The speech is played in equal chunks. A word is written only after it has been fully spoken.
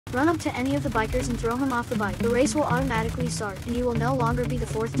Run up to any of the bikers and throw him off the bike. The race will automatically start, and you will no longer be the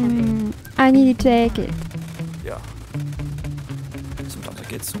fourth temper. I need to take it. Yeah. Sometimes I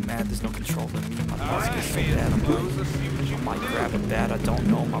get so mad, there's no control in me. My thoughts get so bad, I'm like, I might grab a bat, I don't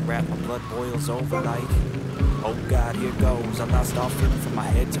know. My blood boils over like, oh God, here goes. I lost all feeling from my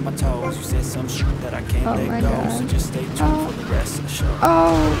head to my toes. You said some shit that I can't let go, so just stay tuned for the rest of the show.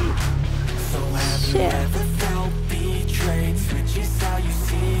 Oh, so have you ever felt betrayed? Switches how you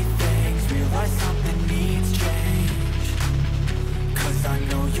see things, realize something needs change. Cause I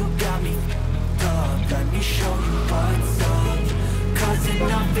know you got me up, let me show you what's up. Cause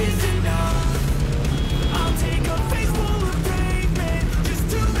enough is enough. I'll take a face full of pavement just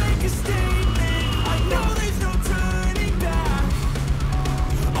to make a statement. I know there's no turning back.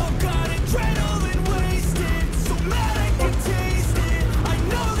 Oh God, adrenaline wasted, so mad I can taste it. I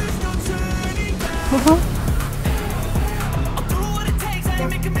know there's no turning back. I'll do what it takes, I ain't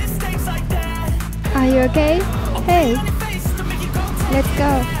making mistakes like that. are you okay? Hey, let's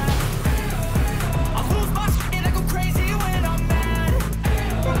go.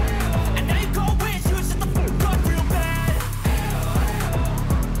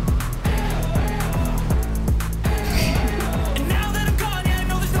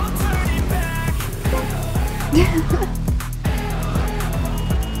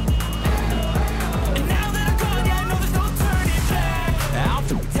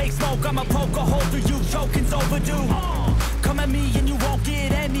 I'ma poke a hole through you, choking's overdue. Come at me and you won't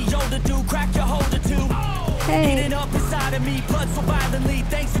get any older, dude. Crack your holder too. Hey. Eating up inside of me, blood so violently.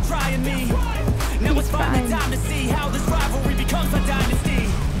 Thanks for trying me. Now it's finally time to see how this rivalry becomes a dynasty.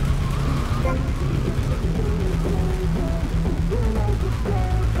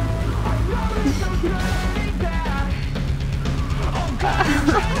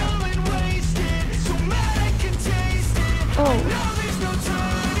 Oh.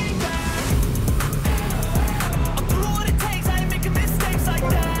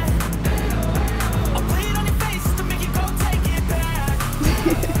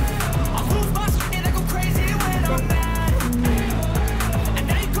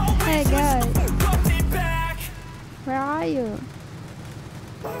 Hey guys, where are you?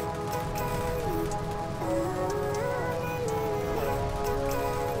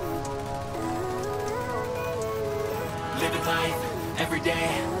 Living life every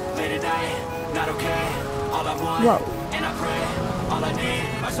day, late at night, not okay. All I want, and I pray, all I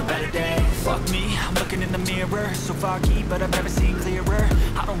need are some better days. Fuck me, I'm looking in the mirror, so foggy, but I've never seen clearer.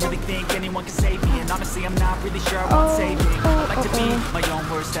 I don't really think anyone can save me, and honestly I'm not really sure I want saving. I like to be my own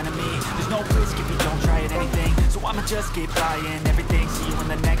worst enemy. There's no risk if you don't try at anything, so I'ma just keep buying everything. See you in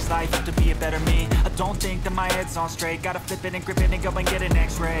the next life, have to be a better me. I don't think that my head's on straight, gotta flip it and grip it and go and get an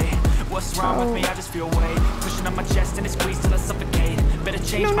x-ray. What's wrong with me? I just feel weight pushing on my chest and it squeeze till I suffocate. Better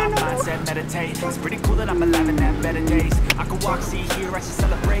change my mindset, meditate. It's pretty cool that I'm alive and have better days. I could walk, see, hear, I should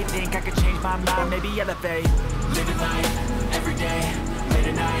celebrate. Think I could change my mind, maybe elevate. Living life, every day, late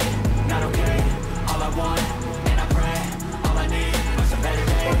at night, not okay. All I want, and I pray, all I need are some better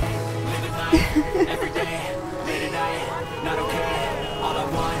days. Living life, every day, late at night, not okay. All I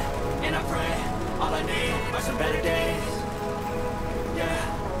want, and I pray, all I need are some better days.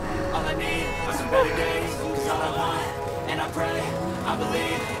 Yeah, all I need are some better days. Cause all I want, and I pray, I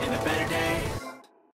believe